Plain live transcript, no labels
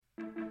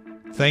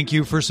Thank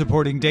you for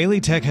supporting Daily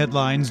Tech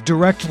Headlines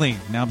directly.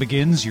 Now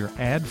begins your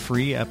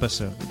ad-free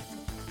episode.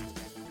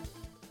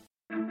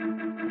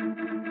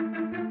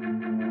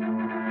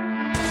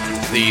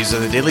 These are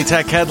the Daily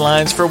Tech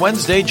Headlines for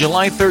Wednesday,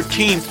 July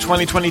 13th,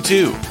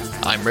 2022.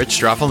 I'm Rich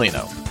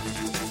Straffolino.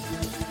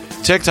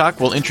 TikTok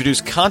will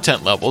introduce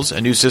content levels, a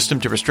new system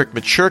to restrict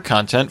mature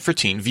content for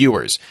teen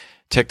viewers.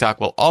 TikTok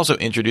will also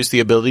introduce the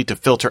ability to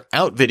filter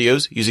out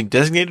videos using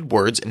designated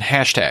words and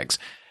hashtags.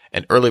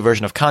 An early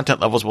version of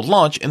content levels will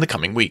launch in the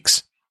coming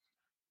weeks.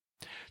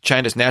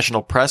 China's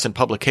National Press and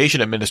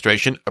Publication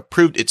Administration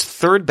approved its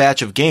third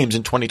batch of games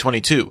in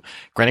 2022,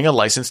 granting a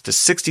license to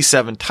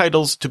 67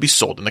 titles to be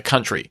sold in the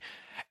country.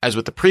 As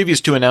with the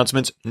previous two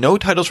announcements, no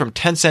titles from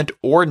Tencent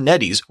or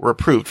NetEase were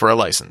approved for a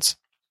license.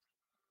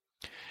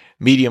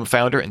 Medium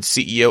founder and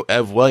CEO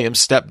Ev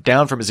Williams stepped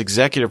down from his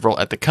executive role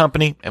at the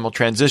company and will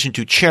transition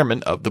to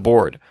chairman of the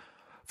board.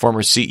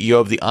 Former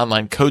CEO of the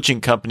online coaching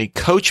company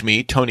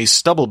CoachMe, Tony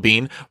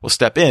Stubblebean, will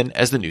step in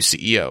as the new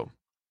CEO.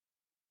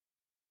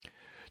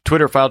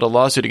 Twitter filed a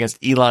lawsuit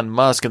against Elon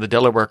Musk in the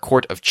Delaware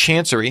Court of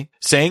Chancery,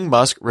 saying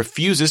Musk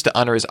refuses to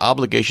honor his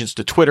obligations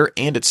to Twitter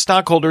and its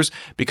stockholders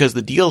because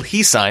the deal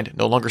he signed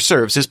no longer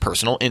serves his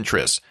personal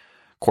interests.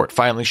 Court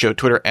filings showed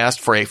Twitter asked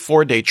for a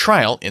 4-day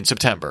trial in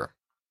September.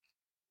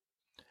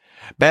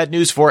 Bad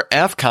news for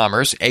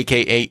F-commerce,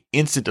 aka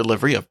instant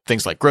delivery of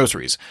things like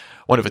groceries.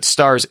 One of its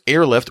stars,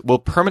 Airlift, will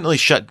permanently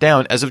shut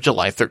down as of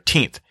July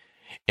 13th.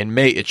 In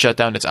May, it shut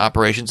down its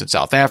operations in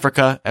South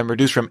Africa and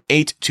reduced from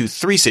 8 to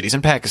 3 cities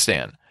in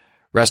Pakistan.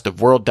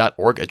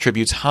 RestOfWorld.org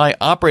attributes high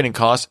operating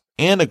costs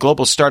and a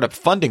global startup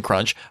funding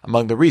crunch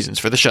among the reasons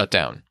for the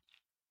shutdown.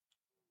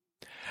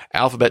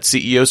 Alphabet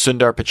CEO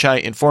Sundar Pichai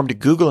informed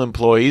Google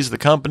employees the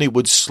company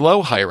would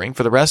slow hiring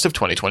for the rest of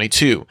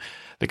 2022.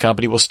 The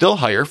company will still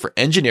hire for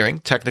engineering,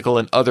 technical,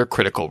 and other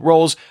critical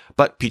roles,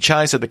 but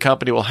Pichai said the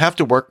company will have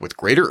to work with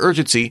greater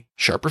urgency,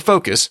 sharper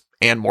focus,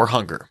 and more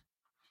hunger.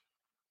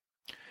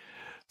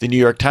 The New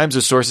York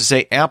Times' sources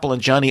say Apple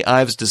and Johnny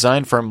Ive's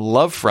design firm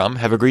Lovefrom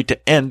have agreed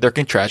to end their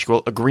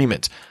contractual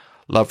agreement.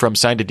 Lovefrom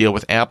signed a deal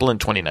with Apple in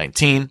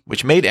 2019,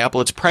 which made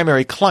Apple its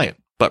primary client,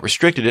 but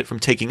restricted it from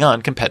taking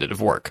on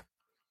competitive work.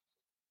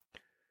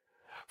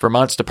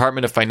 Vermont's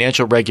Department of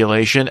Financial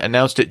Regulation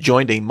announced it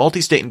joined a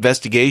multi-state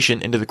investigation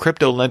into the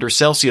crypto lender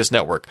Celsius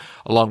network,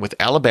 along with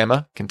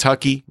Alabama,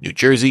 Kentucky, New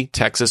Jersey,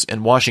 Texas,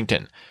 and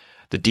Washington.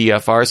 The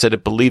DFR said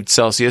it believed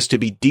Celsius to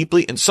be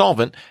deeply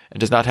insolvent and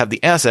does not have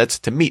the assets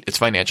to meet its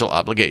financial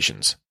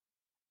obligations.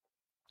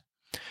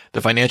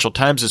 The Financial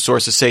Times'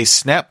 sources say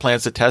Snap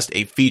plans to test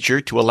a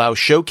feature to allow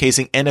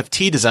showcasing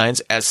NFT designs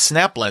as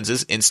Snap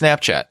lenses in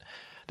Snapchat.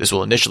 This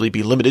will initially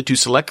be limited to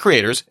select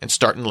creators and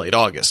start in late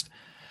August.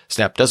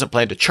 Snap doesn't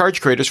plan to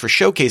charge creators for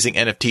showcasing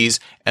NFTs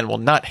and will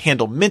not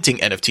handle minting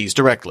NFTs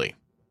directly.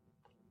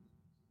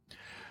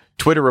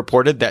 Twitter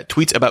reported that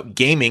tweets about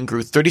gaming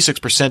grew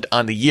 36%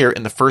 on the year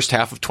in the first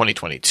half of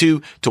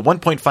 2022 to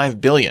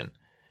 1.5 billion.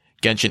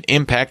 Genshin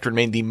Impact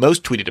remained the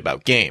most tweeted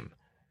about game.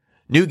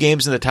 New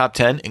games in the top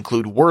 10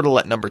 include Wordle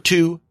at number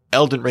 2,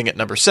 Elden Ring at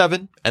number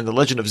 7, and The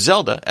Legend of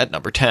Zelda at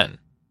number 10.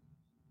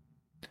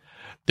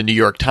 The New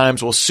York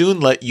Times will soon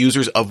let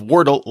users of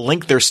Wordle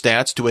link their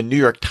stats to a New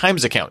York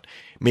Times account,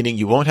 meaning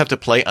you won't have to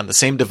play on the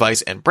same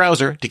device and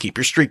browser to keep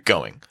your streak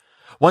going.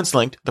 Once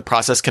linked, the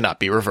process cannot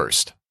be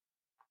reversed.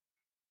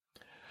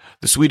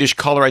 The Swedish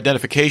caller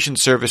identification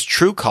service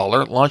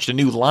Truecaller launched a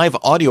new live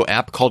audio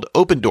app called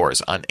Open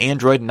Doors on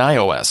Android and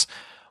iOS.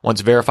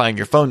 Once verifying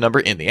your phone number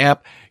in the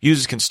app,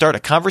 users can start a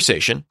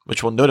conversation,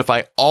 which will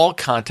notify all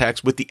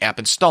contacts with the app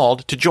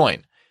installed to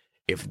join.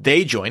 If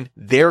they join,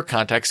 their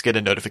contacts get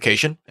a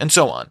notification, and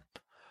so on.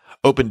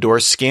 Open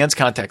Doors scans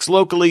contacts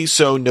locally,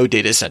 so no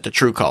data is sent to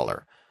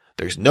Truecaller.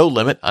 There's no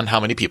limit on how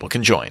many people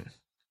can join.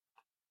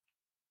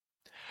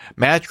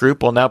 Match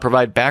Group will now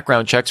provide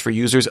background checks for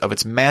users of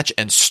its Match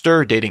and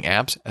Stir dating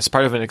apps as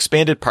part of an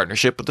expanded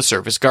partnership with the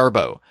service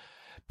Garbo.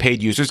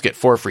 Paid users get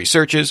 4 free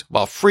searches,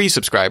 while free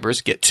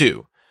subscribers get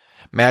 2.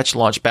 Match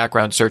launched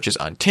background searches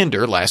on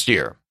Tinder last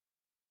year.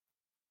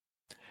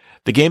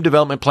 The game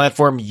development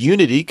platform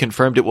Unity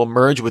confirmed it will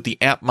merge with the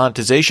app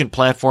monetization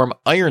platform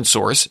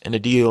IronSource in a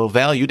deal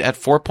valued at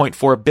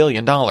 $4.4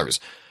 billion.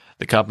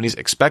 The companies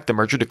expect the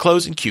merger to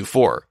close in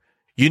Q4.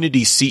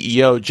 Unity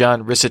CEO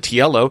John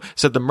Riccitiello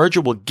said the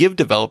merger will give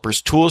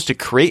developers tools to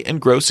create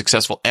and grow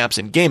successful apps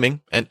in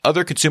gaming and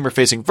other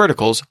consumer-facing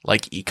verticals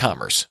like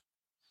e-commerce.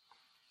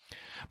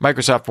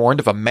 Microsoft warned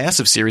of a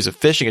massive series of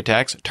phishing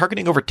attacks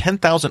targeting over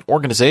 10,000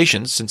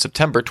 organizations since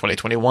September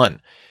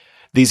 2021.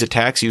 These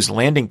attacks use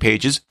landing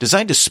pages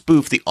designed to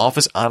spoof the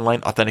Office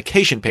Online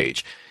Authentication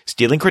page,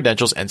 stealing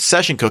credentials and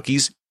session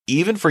cookies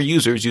even for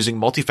users using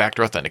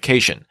multi-factor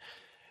authentication.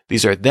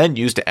 These are then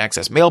used to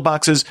access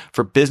mailboxes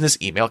for business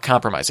email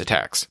compromise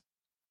attacks.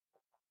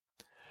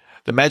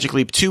 The Magic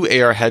Leap 2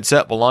 AR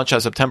headset will launch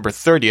on September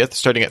 30th,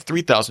 starting at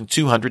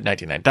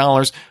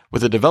 $3,299,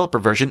 with a developer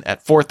version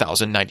at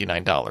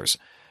 $4,099.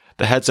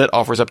 The headset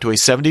offers up to a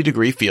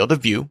 70-degree field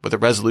of view with a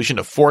resolution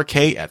of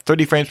 4K at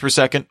 30 frames per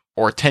second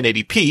or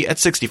 1080p at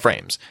 60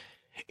 frames.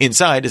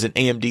 Inside is an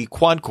AMD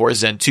quad-core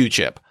Zen 2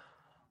 chip.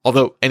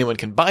 Although anyone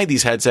can buy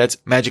these headsets,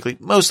 Magically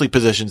mostly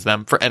positions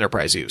them for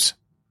enterprise use.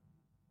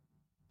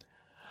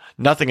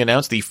 Nothing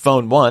announced the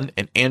Phone 1,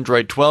 an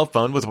Android 12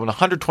 phone with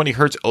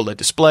 120Hz OLED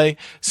display,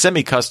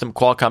 semi-custom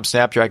Qualcomm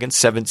Snapdragon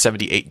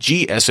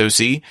 778G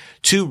SoC,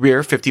 2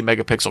 rear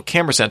 50-megapixel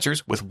camera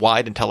sensors with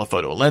wide and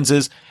telephoto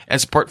lenses, and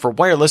support for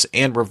wireless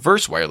and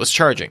reverse wireless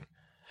charging.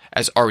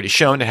 As already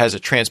shown, it has a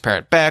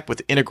transparent back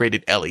with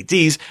integrated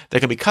LEDs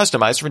that can be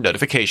customized for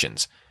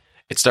notifications.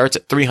 It starts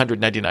at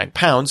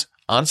 £399,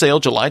 on sale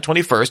July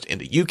 21st in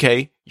the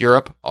UK,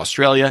 Europe,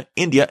 Australia,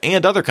 India,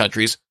 and other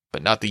countries,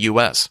 but not the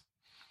US.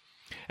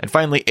 And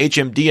finally,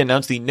 HMD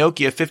announced the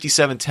Nokia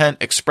 5710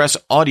 Express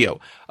Audio,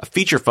 a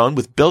feature phone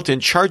with built-in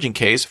charging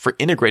case for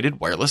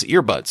integrated wireless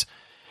earbuds.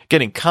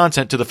 Getting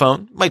content to the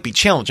phone might be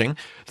challenging.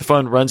 The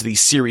phone runs the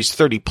Series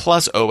 30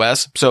 Plus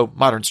OS, so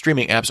modern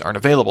streaming apps aren't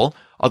available,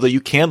 although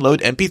you can load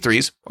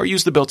MP3s or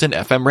use the built-in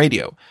FM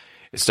radio.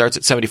 It starts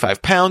at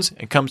 £75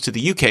 and comes to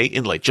the UK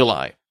in late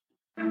July.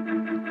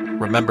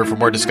 Remember, for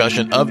more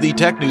discussion of the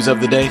tech news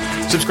of the day,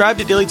 subscribe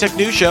to Daily Tech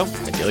News Show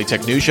at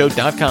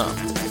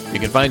dailytechnewsshow.com. You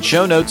can find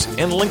show notes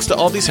and links to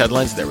all these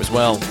headlines there as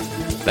well.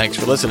 Thanks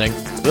for listening.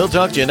 We'll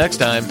talk to you next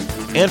time.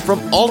 And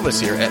from all of us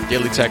here at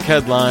Daily Tech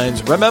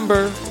Headlines,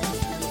 remember,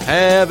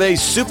 have a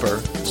super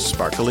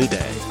sparkly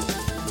day.